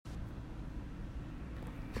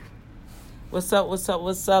What's up? What's up?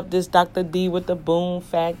 What's up? This Dr. D with the Boom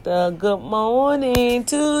Factor. Good morning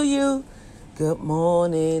to you. Good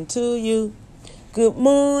morning to you. Good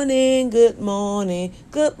morning. Good morning.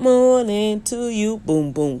 Good morning to you.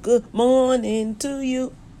 Boom, boom. Good morning to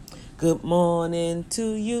you. Good morning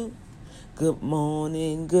to you. Good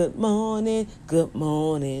morning, good morning, good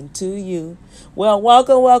morning to you. Well,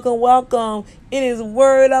 welcome. It is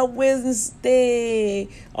Word Up Wednesday,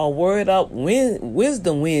 or Word Up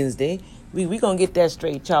Wisdom Wednesday. We going to get that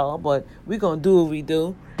straight, y'all, but we going to do what we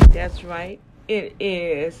do. That's right. It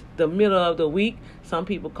is the middle of the week. Some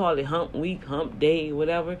people call it hump week, hump day,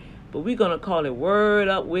 whatever. But we're going to call it Word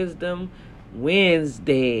Up Wisdom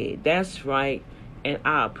Wednesday. That's right. And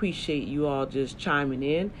I appreciate you all just chiming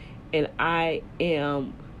in.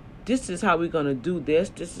 And this is how we're going to do this.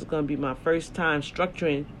 This is going to be my first time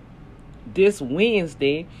structuring this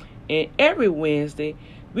Wednesday. And every Wednesday,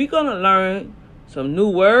 we're going to learn some new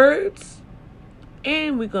words.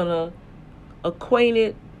 And we're going to acquaint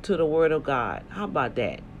it to the Word of God. How about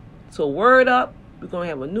that? So word up. We're going to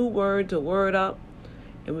have a new word to word up.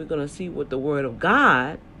 And we're going to see what the Word of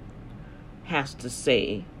God has to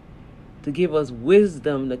say to give us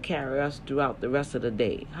wisdom to carry us throughout the rest of the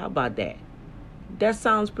day. How about that? That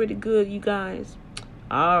sounds pretty good, you guys.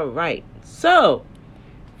 All right. So,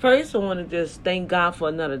 first I want to just thank God for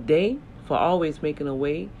another day, for always making a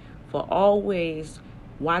way, for always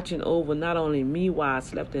watching over not only me while I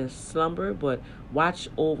slept in slumber, but watch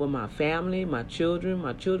over my family, my children,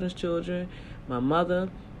 my children's children, my mother,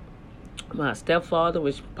 my stepfather,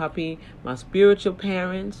 which Papi, my spiritual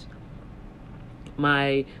parents,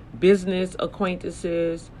 my business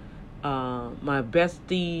acquaintances, my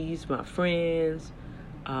besties, my friends,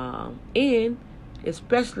 and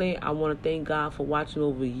especially I want to thank God for watching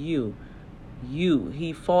over you. You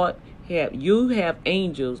have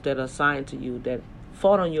angels that are assigned to you that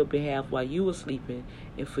fought on your behalf while you were sleeping,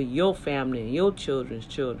 and for your family and your children's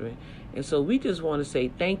children. And so we just want to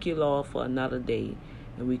say thank you, Lord, for another day.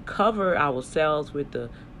 And we cover ourselves with the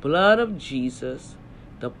blood of Jesus.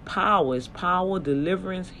 The power is power,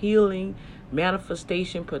 deliverance, healing,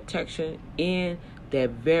 manifestation, protection in that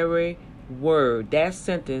very word, that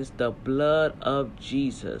sentence, the blood of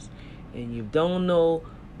Jesus. And you don't know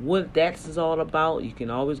what that is all about, you can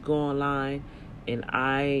always go online. And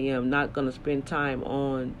I am not going to spend time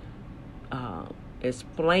on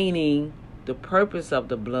explaining the purpose of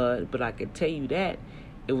the blood, but I can tell you that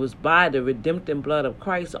it was by the redemptive blood of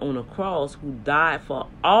Christ on a cross, who died for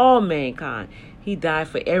all mankind. He died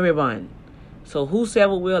for everyone. So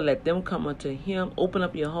whosoever will, let them come unto him. Open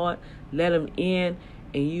up your heart, let him in,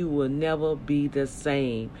 and you will never be the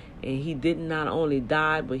same. And he did not only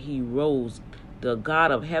die, but he rose. The God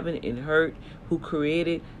of heaven and earth, who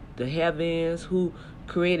created the heavens, who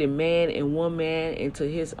created man and woman into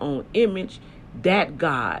his own image, that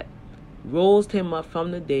God rose him up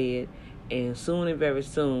from the dead. And soon and very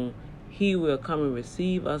soon, he will come and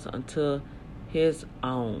receive us unto his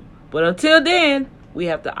own. But until then, we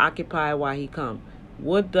have to occupy while he comes.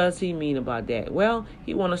 What does he mean about that? Well,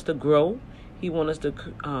 he wants us to grow. He wants us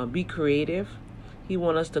to be creative. He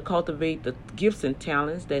wants us to cultivate the gifts and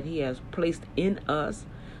talents that he has placed in us.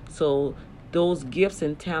 So those gifts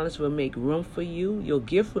and talents will make room for you. Your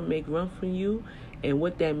gift will make room for you. And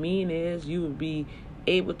what that means is you will be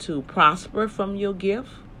able to prosper from your gift,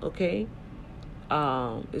 okay?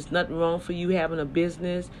 It's nothing wrong for you having a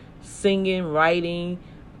business, singing, writing,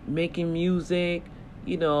 making music,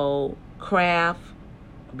 craft,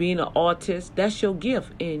 being an artist. That's your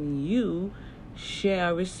gift, and you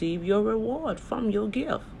shall receive your reward from your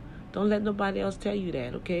gift. Don't let nobody else tell you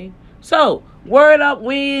that, okay? So, Word Up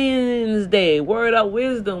Wednesday, Word Up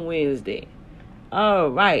Wisdom Wednesday. All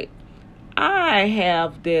right. I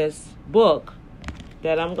have this book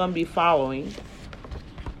that I'm going to be following,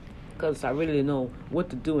 because I really know what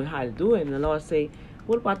to do and how to do it. And the Lord say,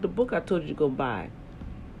 what about the book I told you to go buy?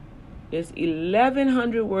 It's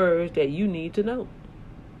 1,100 words that you need to know.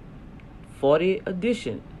 40th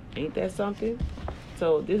edition. Ain't that something?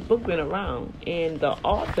 So this book been around. And the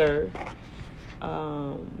author,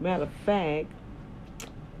 matter of fact,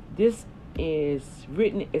 this is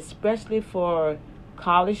written especially for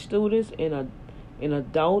college students and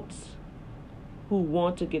adults who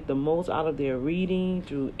want to get the most out of their reading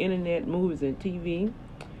through internet, movies, and TV.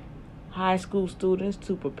 High school students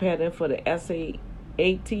to prepare them for the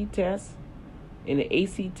SAT test and the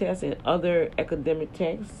AC test and other academic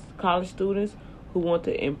tests. College students who want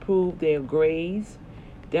to improve their grades.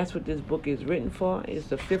 That's what this book is written for. It's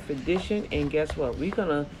the 5th edition. And guess what? We're going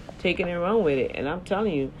to take it and run with it. And I'm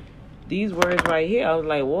telling you, these words right here, I was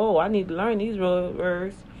like, whoa, I need to learn these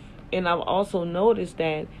words. And I've also noticed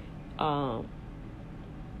that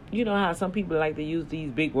you know how some people like to use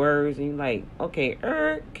these big words and you're like, okay,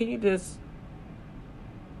 can you just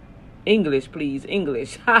English, please,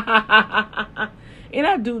 English. And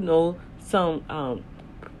I do know some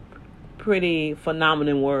pretty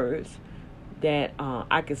phenomenal words that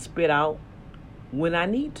I can spit out when I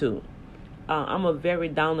need to. I'm a very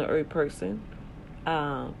down-to-earth person.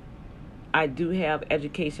 I do have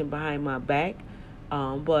education behind my back,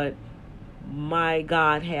 but my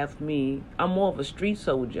God have me. I'm more of a street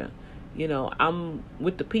soldier. You know, I'm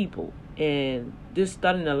with the people. And just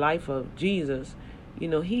studying the life of Jesus, you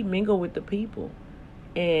know, he mingled with the people.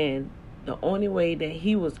 And the only way that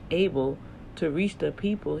he was able to reach the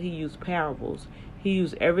people, he used parables. He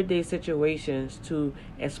used everyday situations to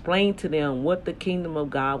explain to them what the kingdom of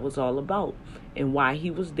God was all about and why he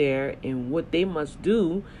was there and what they must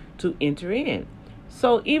do to enter in.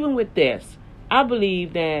 So even with this, I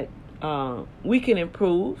believe that we can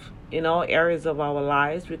improve in all areas of our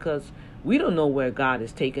lives because we don't know where God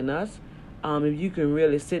is taking us. If you can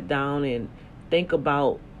really sit down and think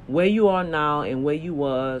about where you are now and where you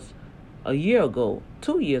was a year ago,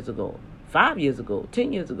 2 years ago, 5 years ago,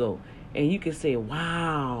 10 years ago, and you can say,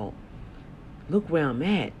 wow, look where I'm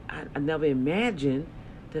at. I never imagined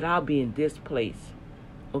that I'll be in this place.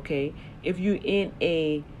 Okay? If you're in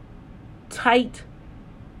a tight,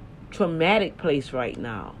 traumatic place right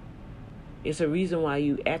now, it's a reason why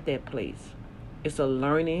you at that place. It's a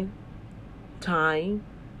learning time,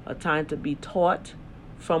 a time to be taught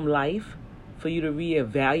from life, for you to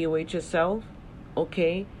reevaluate yourself.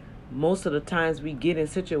 Okay? Most of the times we get in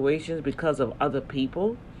situations because of other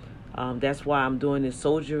people. That's why I'm doing this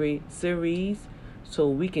soldiery series, so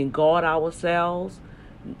we can guard ourselves,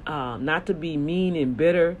 not to be mean and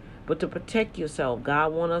bitter, but to protect yourself.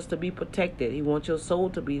 God wants us to be protected. He wants your soul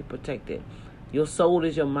to be protected. Your soul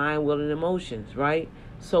is your mind, will, and emotions, right?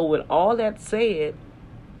 So with all that said,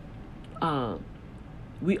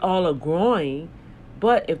 we all are growing,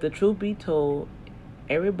 but if the truth be told,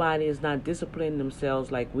 everybody is not disciplining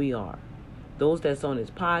themselves like we are. Those that's on this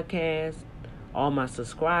podcast, all my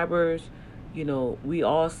subscribers, you know, we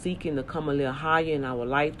all seeking to come a little higher in our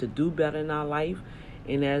life, to do better in our life.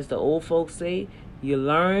 And as the old folks say, you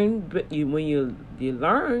learn, when you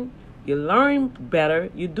learn better,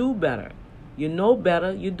 you do better. You know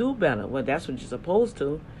better, you do better. Well, that's what you're supposed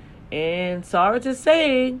to. And sorry to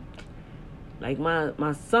say, like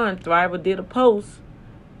my son Thriver did a post,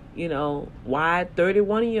 you know, why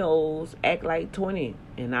 31-year-olds act like 20.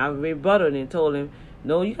 And I rebutted and told him,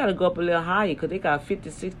 no, you got to go up a little higher because they got 50,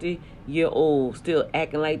 60-year-olds still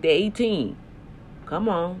acting like they're 18. Come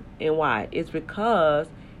on. And why? It's because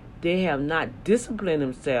they have not disciplined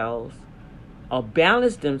themselves or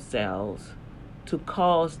balanced themselves to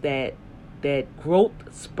cause that growth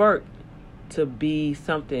spurt to be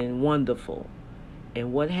something wonderful.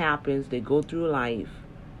 And what happens, they go through life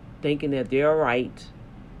thinking that they're right,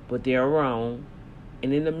 but they're wrong.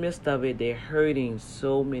 And in the midst of it, they're hurting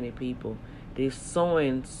so many people. They're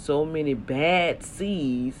sowing so many bad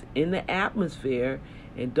seeds in the atmosphere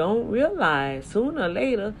and don't realize sooner or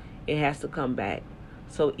later it has to come back.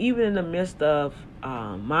 So even in the midst of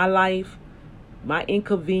my life, my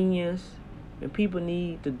inconvenience, when people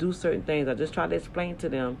need to do certain things, I just try to explain to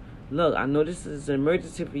them, look, I know this is an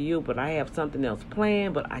emergency for you, but I have something else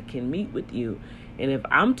planned, but I can meet with you. And if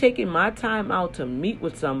I'm taking my time out to meet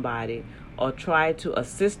with somebody or try to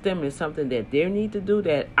assist them in something that they need to do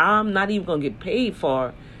that I'm not even going to get paid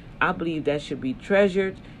for, I believe that should be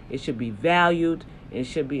treasured, it should be valued, and it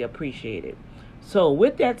should be appreciated. So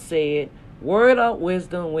with that said, Word of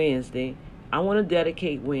Wisdom Wednesday, I want to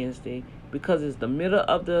dedicate Wednesday because it's the middle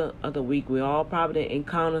of the week. We all probably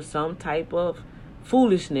encounter some type of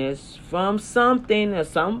foolishness from something or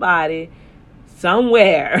somebody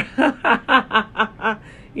somewhere.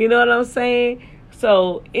 You know what I'm saying?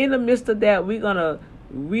 So in the midst of that, we're going to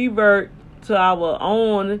revert to our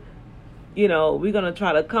own, you know, we're going to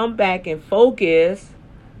try to come back and focus.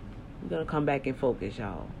 We're going to come back and focus,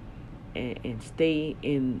 y'all, and stay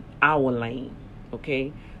in our lane,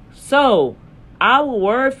 okay? So our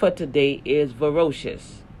word for today is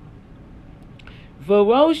ferocious.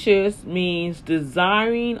 Ferocious means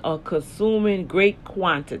desiring or consuming great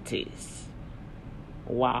quantities.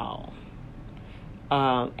 Wow.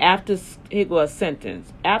 Here goes a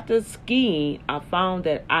sentence. After skiing, I found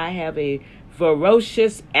that I have a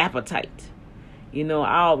ferocious appetite. You know,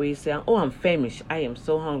 I always say, oh, I'm famished. I am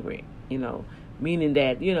so hungry. You know, meaning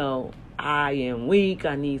that, you know, I am weak.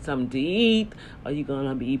 I need something to eat. Are you going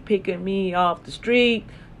to be picking me off the street?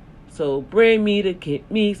 So bring me to get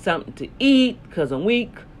me something to eat because I'm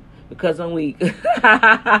weak.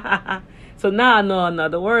 So now I know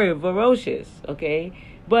another word, ferocious, okay?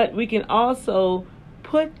 But we can also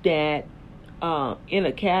put that in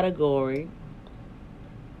a category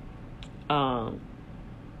in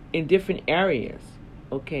different areas,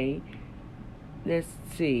 okay? Let's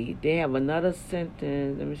see. They have another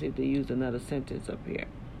sentence. Let me see if they use another sentence up here.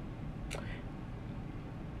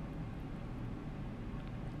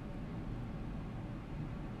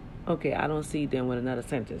 Okay, I don't see them with another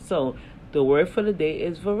sentence. So the word for the day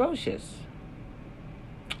is ferocious.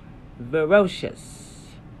 Ferocious.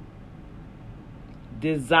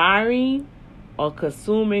 Desiring or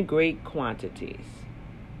consuming great quantities.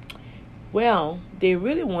 Well, they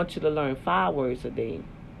really want you to learn 5 words a day.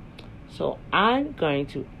 So I'm going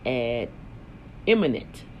to add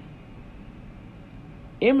imminent.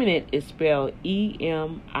 Imminent is spelled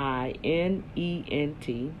E-M-I-N-E-N-T.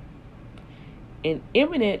 And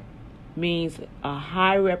imminent means a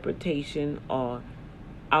high reputation or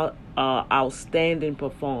outstanding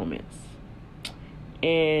performance.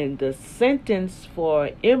 And the sentence for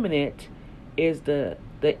imminent is the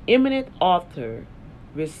eminent author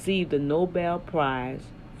received the Nobel Prize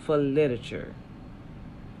for Literature.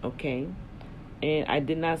 Okay? And I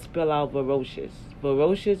did not spell out ferocious.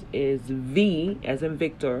 Ferocious is V as in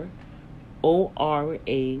Victor,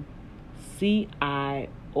 O-R-A-C-I-O-U-S.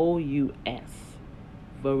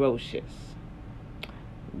 Ferocious.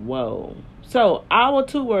 Whoa. So our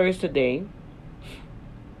 2 words today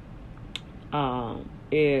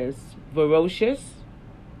is ferocious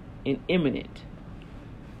and imminent.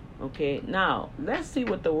 Okay, now let's see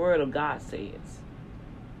what the Word of God says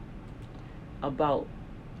about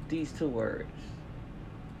these 2 words.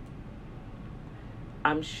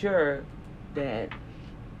 I'm sure that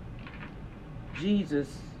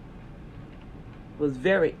Jesus was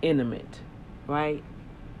very intimate, right?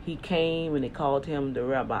 He came and they called him the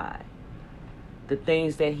rabbi. The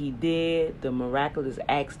things that he did, the miraculous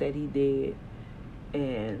acts that he did,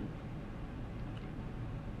 and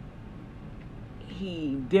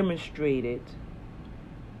he demonstrated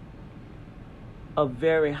a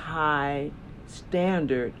very high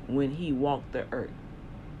standard when he walked the earth.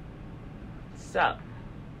 So,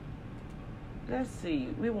 let's see.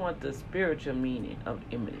 We want the spiritual meaning of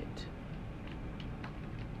imminent.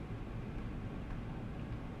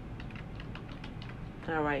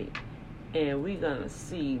 All right. And we're going to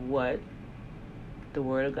see what the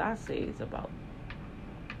Word of God says about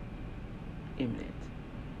imminent.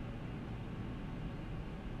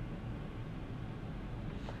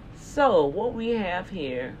 So, what we have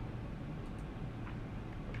here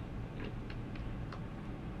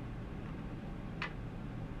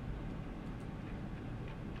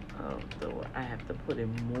so I have to put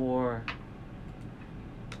in more.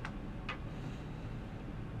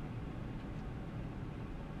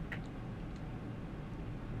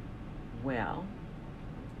 Well,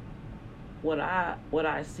 what I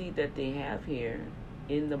see that they have here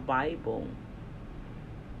in the Bible,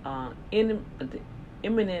 in the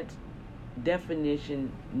imminent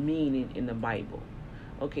definition meaning in the Bible.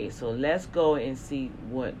 Okay, so let's go and see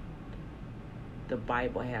what the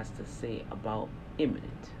Bible has to say about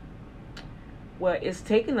imminent. Well, it's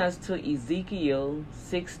taking us to Ezekiel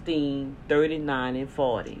 16:39 and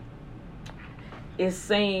 40. It's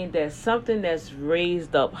saying that something that's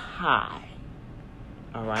raised up high,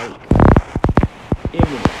 all right,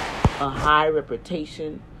 imminent, a high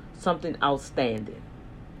reputation, something outstanding.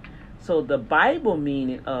 So the Bible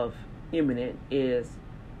meaning of imminent is,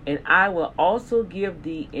 and I will also give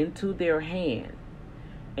thee into their hand,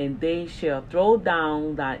 and they shall throw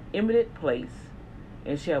down thy eminent place,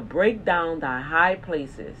 and shall break down thy high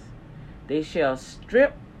places. They shall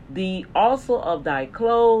strip thee also of thy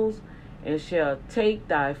clothes, and shall take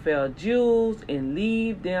thy fair jewels, and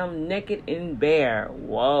leave them naked and bare.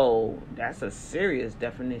 Whoa, that's a serious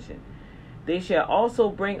definition. They shall also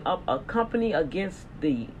bring up a company against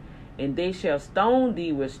thee, and they shall stone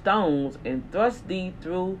thee with stones, and thrust thee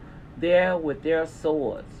through there with their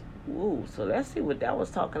swords. Ooh, so let's see what that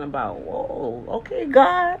was talking about. Whoa, okay,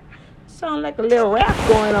 God. Sound like a little rap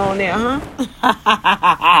going on there, huh?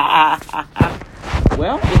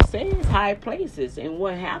 Well, it says high places, and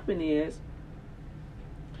what happened is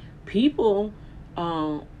people,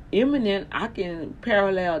 imminent. I can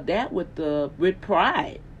parallel that with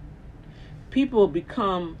pride. People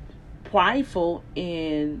become prideful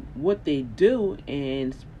in what they do,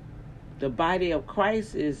 and the body of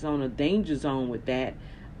Christ is on a danger zone with that.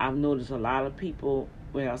 I've noticed a lot of people,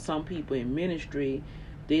 some people in ministry,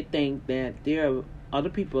 they think that there are other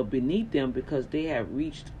people beneath them because they have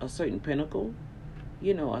reached a certain pinnacle,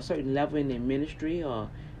 a certain level in their ministry, or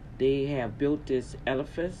they have built this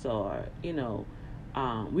edifice, or,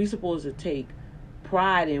 We're supposed to take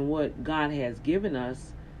pride in what God has given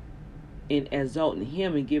us in exalting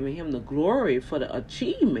Him and giving Him the glory for the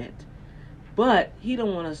achievement. But He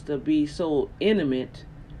don't want us to be so intimate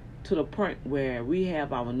to the point where we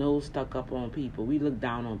have our nose stuck up on people. We look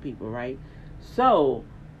down on people, right? So,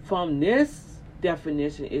 from this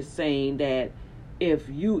definition, is saying that if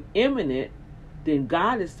you imminent, then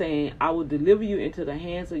God is saying, I will deliver you into the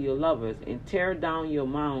hands of your lovers and tear down your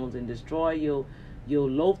mounds and destroy your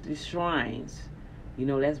lofty shrines.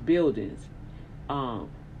 That's buildings.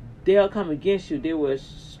 They'll come against you. They will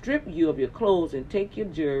strip you of your clothes and take your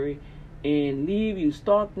jewelry and leave you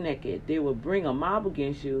stark naked. They will bring a mob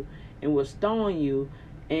against you and will stone you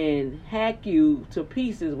and hack you to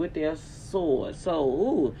pieces with their swords.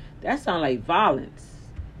 So, that sounds like violence.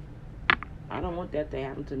 I don't want that to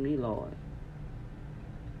happen to me, Lord.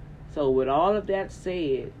 So with all of that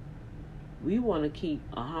said, we want to keep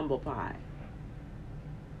a humble pie.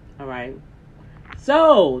 All right.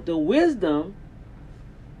 So the wisdom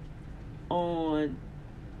on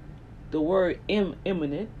the word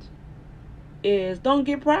imminent is don't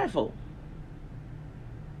get prideful.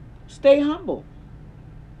 Stay humble.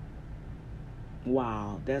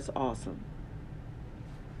 Wow, that's awesome.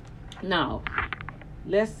 Now,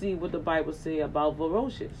 let's see what the Bible says about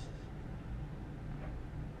ferocious.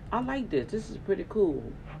 I like this. This is pretty cool.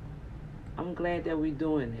 I'm glad that we're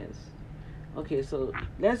doing this. Okay, so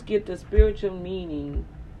let's get the spiritual meaning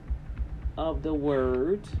of the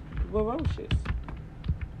word ferocious.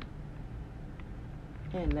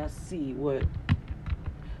 And let's see what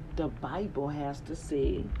the Bible has to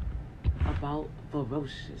say about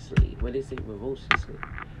ferociously. What they say ferociously.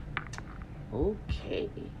 Okay.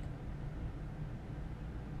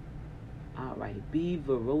 All right. Be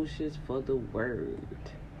ferocious for the word.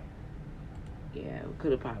 Yeah, we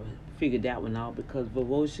could have probably figured that one out, because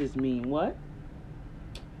ferocious mean what?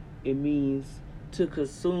 It means to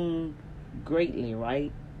consume greatly,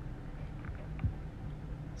 right?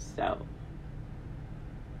 So,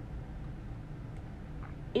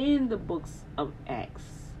 in the books of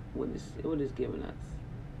Acts, what is given us?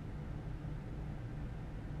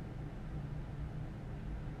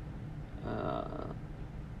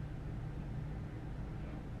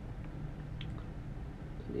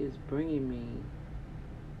 It is bringing me.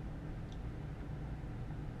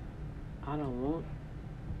 I don't want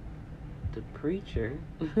the preacher.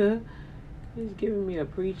 He's giving me a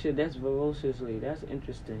preacher that's ferociously. That's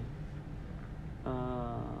interesting.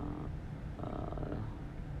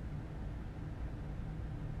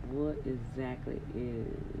 What exactly is?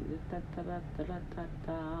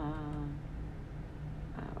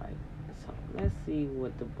 Alright, so let's see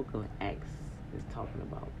what the book of Acts is talking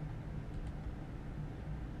about.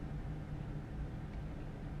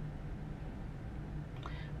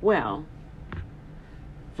 Well,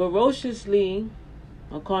 ferociously,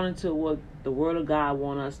 according to what the Word of God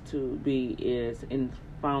wants us to be, is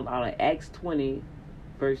found out in Acts 20,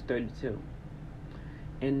 verse 32.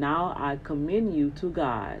 And now I commend you to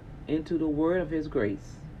God and to the word of His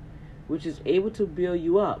grace, which is able to build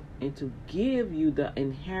you up and to give you the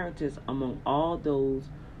inheritance among all those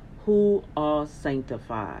who are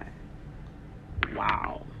sanctified.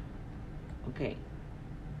 Wow. Okay.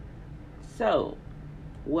 So,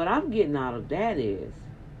 what I'm getting out of that is,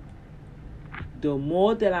 the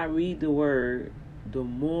more that I read the word, the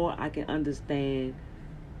more I can understand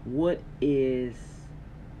what is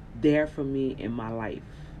there for me in my life.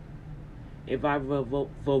 If I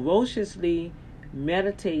ferociously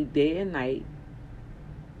meditate day and night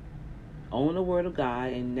on the word of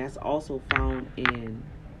God, and that's also found in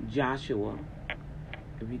Joshua.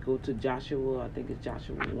 If you go to Joshua, I think it's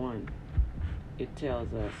Joshua 1, it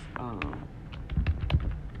tells us,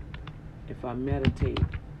 if I meditate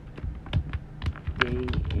day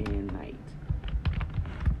and night.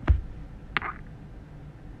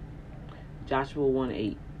 Joshua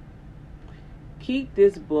 1:8. Keep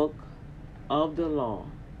this book of the law.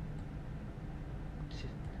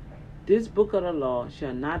 This book of the law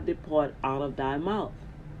shall not depart out of thy mouth,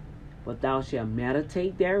 but thou shalt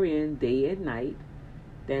meditate therein day and night,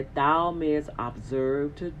 that thou mayest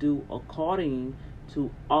observe to do according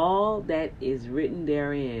to all that is written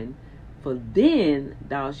therein. For then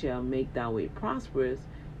thou shalt make thy way prosperous,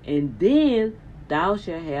 and then thou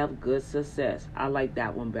shalt have good success. I like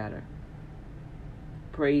that one better.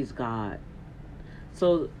 Praise God.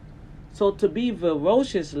 So to be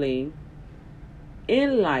ferociously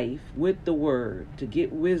in life with the word, to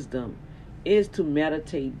get wisdom, is to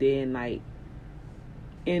meditate day and night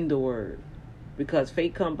in the word. Because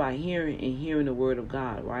faith comes by hearing, and hearing the word of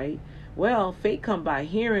God, right? Well, faith comes by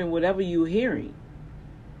hearing whatever you're hearing.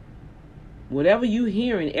 Whatever you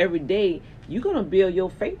hearing every day, you're going to build your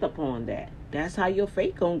faith upon that. That's how your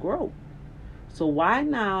faith going to grow. So why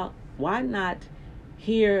not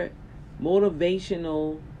hear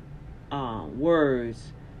motivational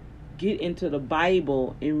words, get into the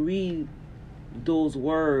Bible and read those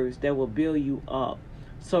words that will build you up.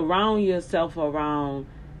 Surround yourself around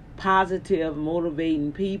positive,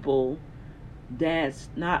 motivating people that's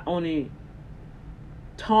not only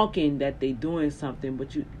talking that they doing something,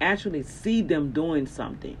 but you actually see them doing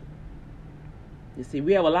something. You see,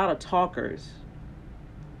 we have a lot of talkers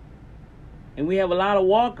and we have a lot of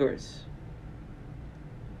walkers,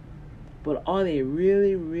 but are they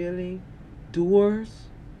really, really doers?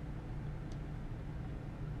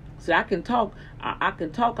 See, I can talk,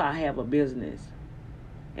 I have a business.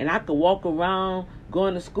 And I could walk around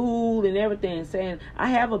going to school and everything and saying, I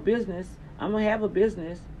have a business, I'm going to have a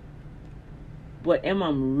business. But am I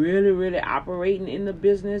really, really operating in the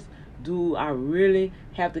business? Do I really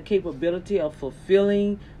have the capability of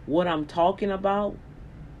fulfilling what I'm talking about?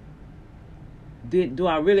 Do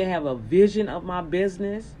I really have a vision of my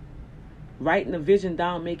business? Writing the vision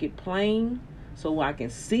down, make it plain so I can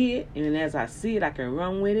see it. And as I see it, I can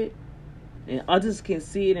run with it. And others can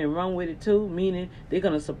see it and run with it too, meaning they're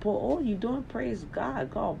going to support. Oh, you're doing, praise God.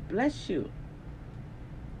 God bless you.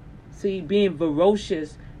 See, being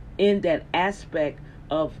ferocious in that aspect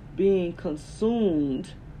of being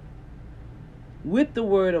consumed with the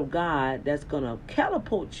word of God, that's going to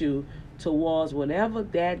catapult you towards whatever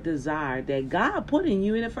that desire that God put in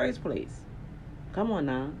you in the first place. Come on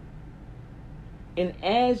now. And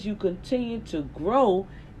as you continue to grow,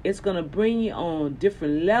 it's going to bring you on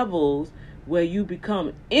different levels where you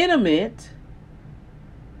become intimate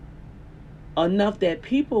enough that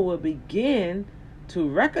people will begin to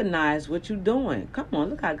recognize what you're doing. Come on,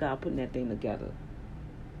 look how God putting that thing together.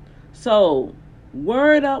 So,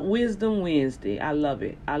 Word Up Wisdom Wednesday. I love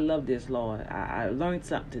it. I love this, Lord. I learned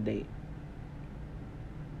something today.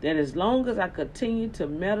 That as long as I continue to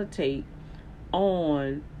meditate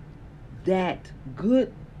on that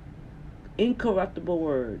good, incorruptible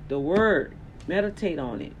word, the word, meditate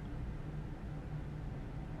on it.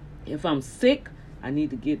 If I'm sick, I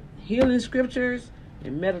need to get healing scriptures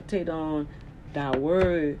and meditate on thy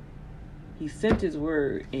word. He sent his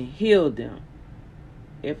word and healed them.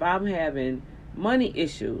 If I'm having money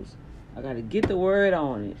issues, I got to get the word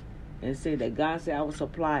on it and say that God said I will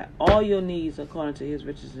supply all your needs according to his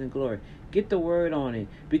riches and glory. Get the word on it.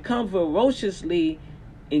 Become ferociously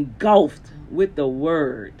engulfed with the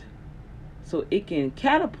word so it can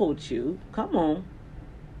catapult you, come on,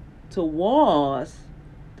 towards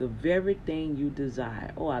the very thing you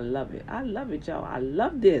desire. Oh, I love it. I love it, y'all. I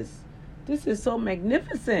love this. This is so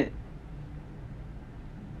magnificent.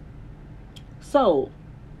 So,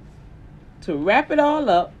 to wrap it all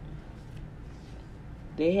up,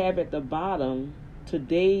 they have at the bottom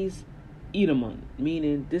today's Edaman,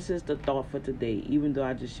 meaning this is the thought for today, even though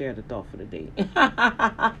I just shared the thought for the day.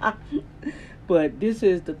 But this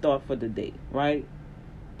is the thought for the day, right?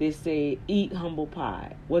 They say, eat humble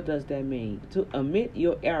pie. What does that mean? To admit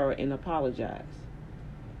your error and apologize.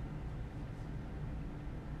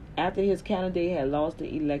 After his candidate had lost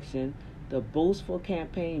the election, the boastful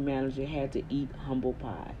campaign manager had to eat humble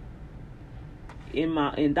pie.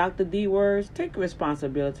 In Dr. D words, take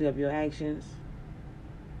responsibility of your actions.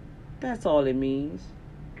 That's all it means.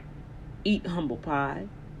 Eat humble pie.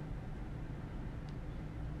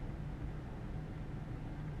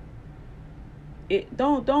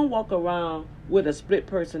 Don't walk around with a split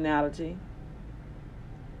personality.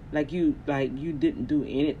 Like you didn't do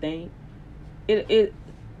anything. It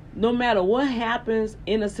no matter what happens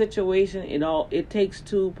in a situation, it takes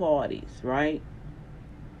two parties, right?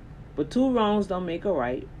 But two wrongs don't make a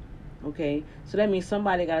right. Okay? So that means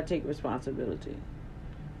somebody got to take responsibility.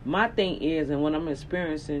 My thing is, and when I'm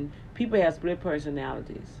experiencing, people have split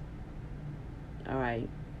personalities. All right?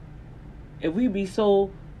 If we be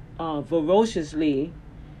so ferociously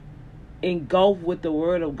engulfed with the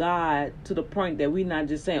word of God to the point that we're not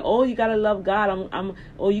just saying, oh, you got to love God.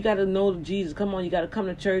 You got to know Jesus. Come on, you got to come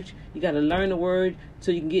to church. You got to learn the word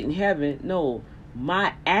so you can get in heaven. No,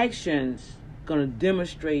 my actions going to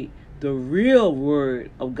demonstrate the real word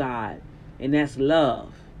of God, and that's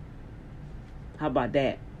love. How about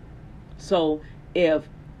that? So if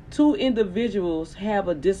two individuals have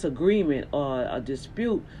a disagreement or a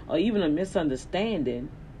dispute or even a misunderstanding,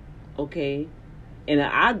 okay, and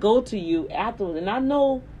I go to you afterwards, and I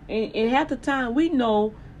know, and half the time we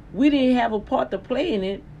know we didn't have a part to play in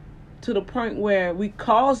it to the point where we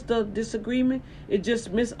caused the disagreement. It's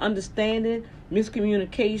just misunderstanding,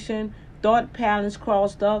 miscommunication, thought patterns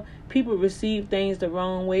crossed up. People receive things the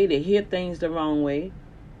wrong way. They hear things the wrong way.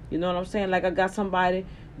 You know what I'm saying? Like I got somebody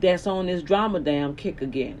that's on this drama damn kick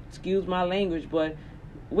again. Excuse my language, but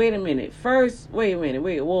wait a minute. First, wait a minute.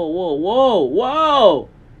 Whoa.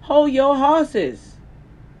 Hold your horses.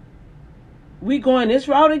 We going this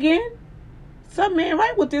route again? Something ain't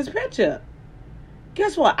right with this picture.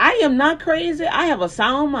 Guess what? I am not crazy. I have a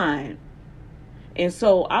sound mind. And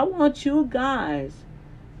so I want you guys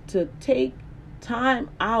to take time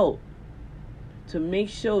out to make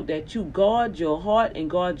sure that you guard your heart and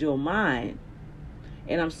guard your mind.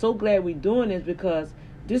 And I'm so glad we're doing this because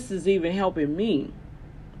this is even helping me.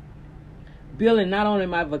 Building not only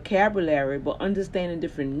my vocabulary, but understanding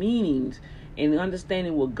different meanings and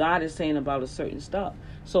understanding what God is saying about a certain stuff.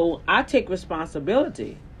 So I take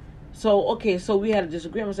responsibility. So we had a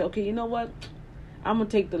disagreement. I said, okay, you know what? I'm going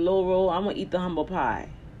to take the low road. I'm going to eat the humble pie.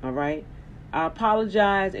 All right? I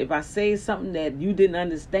apologize if I say something that you didn't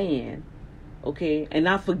understand. Okay? And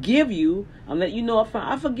I forgive you. I'm letting you know up front.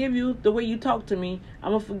 I forgive you the way you talk to me.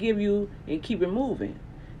 I'm going to forgive you and keep it moving.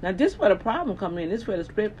 Now, this is where the problem come in. This is where the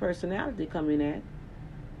split personality come in at.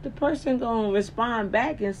 The person going to respond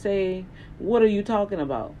back and say, what are you talking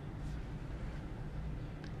about?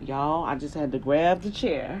 Y'all, I just had to grab the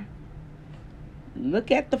chair, look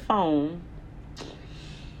at the phone.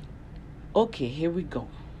 Okay, here we go.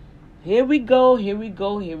 You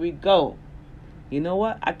know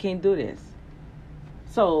what? I can't do this.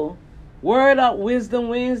 So, Word Up Wisdom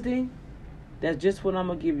Wednesday, that's just what I'm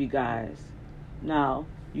going to give you guys. Now,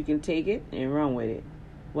 you can take it and run with it.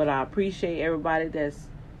 But I appreciate everybody that's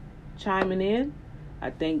chiming in. I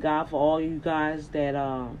thank God for all you guys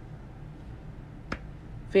that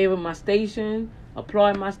favor my station,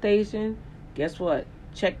 applaud my station. Guess what?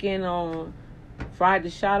 Check in on Friday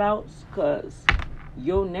shout-outs because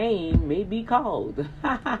your name may be called.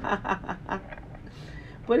 But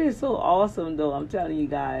it's so awesome, though. I'm telling you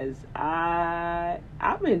guys.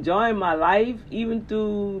 I'm enjoying my life, even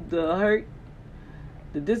through the hurt,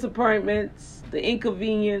 the disappointments, the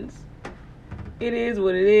inconvenience. It is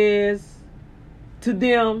what it is to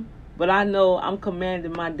them. But I know I'm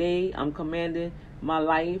commanding my day. I'm commanding my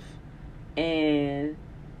life. And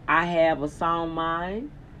I have a sound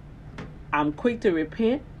mind. I'm quick to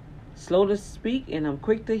repent, slow to speak, and I'm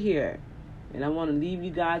quick to hear. And I want to leave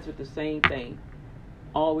you guys with the same thing.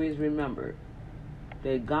 Always remember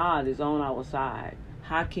that God is on our side.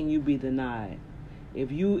 How can you be denied?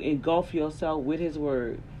 If you engulf yourself with his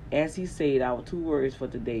word, as he said, our 2 words for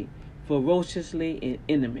today, ferociously and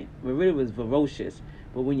intimate. Well, really it was ferocious,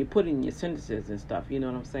 but when you put in your sentences and stuff, you know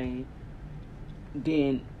what I'm saying?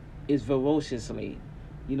 Then it's ferociously,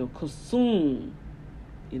 consume,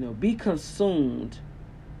 be consumed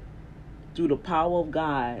through the power of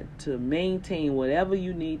God to maintain whatever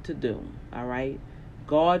you need to do, all right?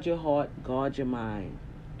 Guard your heart, guard your mind,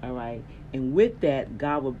 all right? And with that,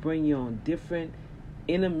 God will bring you on different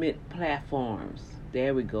intimate platforms.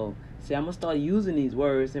 There we go. See, I'm going to start using these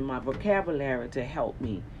words in my vocabulary to help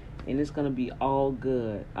me. And it's going to be all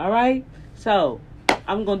good. All right? So,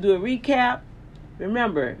 I'm going to do a recap.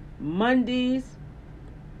 Remember, Mondays,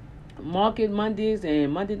 Market Mondays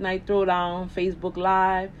and Monday Night Throwdown, Facebook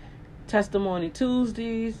Live, Testimony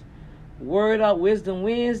Tuesdays, Word Up Wisdom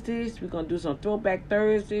Wednesdays. We're going to do some Throwback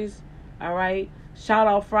Thursdays. All right? Shout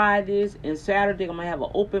Out Fridays. And Saturday, I'm going to have an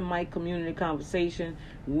open mic community conversation.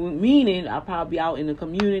 Meaning, I'll probably be out in the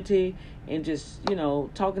community and just,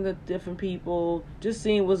 talking to different people, just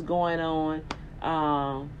seeing what's going on.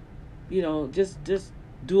 Just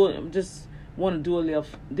do it. Just want to do a little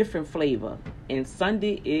different flavor. And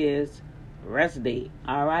Sunday is rest day.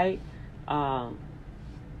 All right?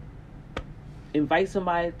 Invite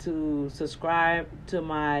somebody to subscribe to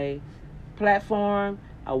my platform.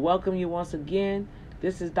 I welcome you once again.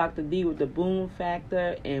 This is Dr. D with the Boom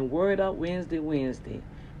Factor and Word Up Wednesday.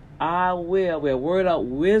 I will. Well, Word Up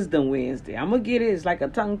Wisdom Wednesday. I'm going to get it. It's like a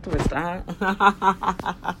tongue twister,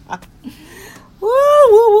 huh?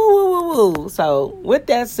 Woo. So, with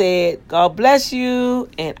that said, God bless you.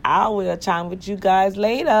 And I will chime with you guys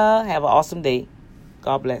later. Have an awesome day.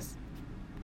 God bless.